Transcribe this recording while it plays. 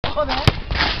call that?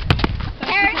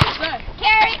 Carrot.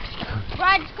 Carrot.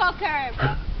 Rod just called carrot.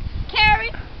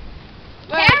 Carrot.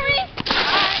 Carrot.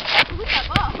 Who's that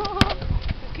ball?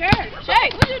 Carrot.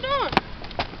 Shake, what you doing?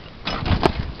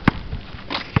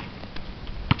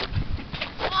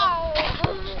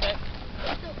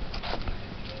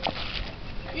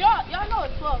 Y'all know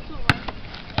it's 12 too, right?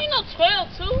 Ain't no 12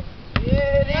 too.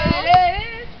 Yeah, it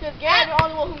is. Because Gary's the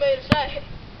only one who made a shot.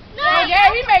 No,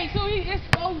 Gary, he made 2. It's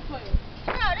over 12.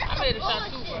 No, that's I made a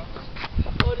shot too, bro.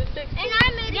 Oh, the 6. And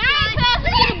I made a shot.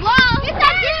 Look at the ball. It's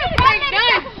that different. I made a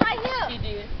shot from right here. He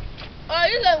did.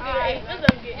 This doesn't get 8. This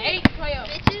doesn't get 8, 12.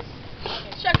 Bitches.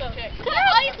 Check up.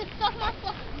 Oh, you could suck my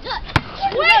fucking nut.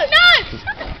 Wait, nuts!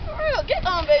 For real, get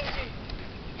on, baby G.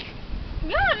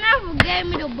 Y'all never gave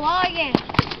me the ball again.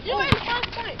 You made the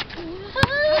first point.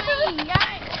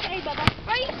 Hey, Baba.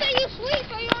 Bro, you say you sweet,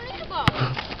 so you don't need the ball.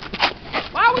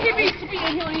 Why would he be sweet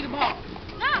and he don't need the ball?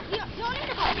 Nah, you don't need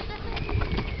the ball.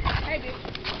 Hey, bitch.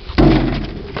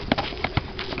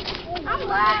 I'm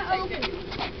wide open.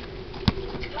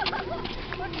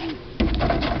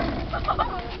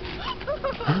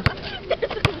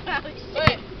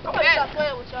 Wait, I'm gonna stop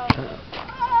playing with y'all.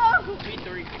 B3.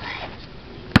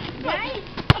 Right?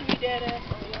 I'll be dead ass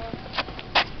on y'all.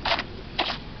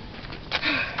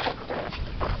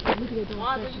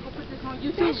 Wanda, you gonna put this on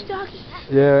YouTube?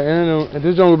 Yeah, and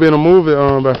this joint will be in a movie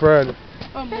by Friday.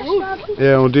 A movie?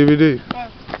 Yeah, on DVD.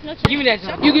 Give me that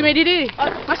joint. You give me DVD? I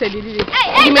said DVD.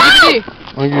 Hey, Give me DVD.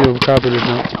 I'll give you a copy of this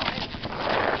joint.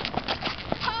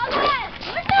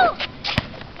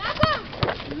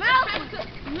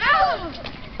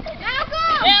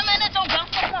 Yeah, man, that don't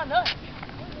bounce off my nut.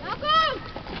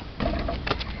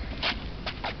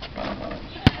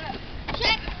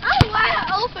 I'm wide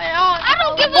open. I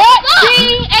don't give a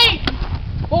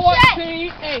 14-8.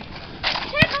 14-8.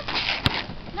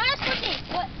 No, it's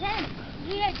 14. What? 10.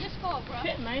 He had just scored, bro.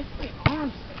 Shit, man.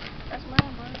 Arms. That's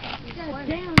mine, bro.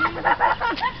 Damn, man.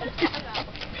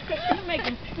 You're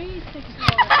making speed tickets.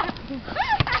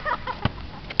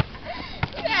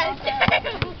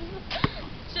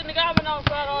 Shouldn't have got me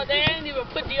outside all day. I didn't even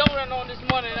put deodorant on this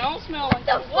morning. I don't smell like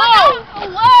that. Whoa!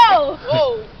 Whoa!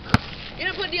 Whoa! You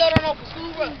didn't put deodorant on for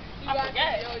school, bro. I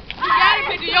forgot. You gotta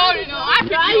put deodorant on. I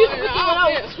put deodorant on when I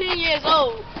was 10 years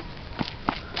old.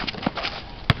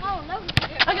 Oh, no.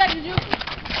 I got the juice.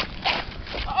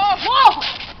 Oh, whoa!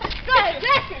 Go ahead,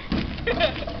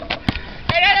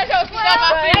 Hey, that's your shit.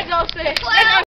 That's your shit.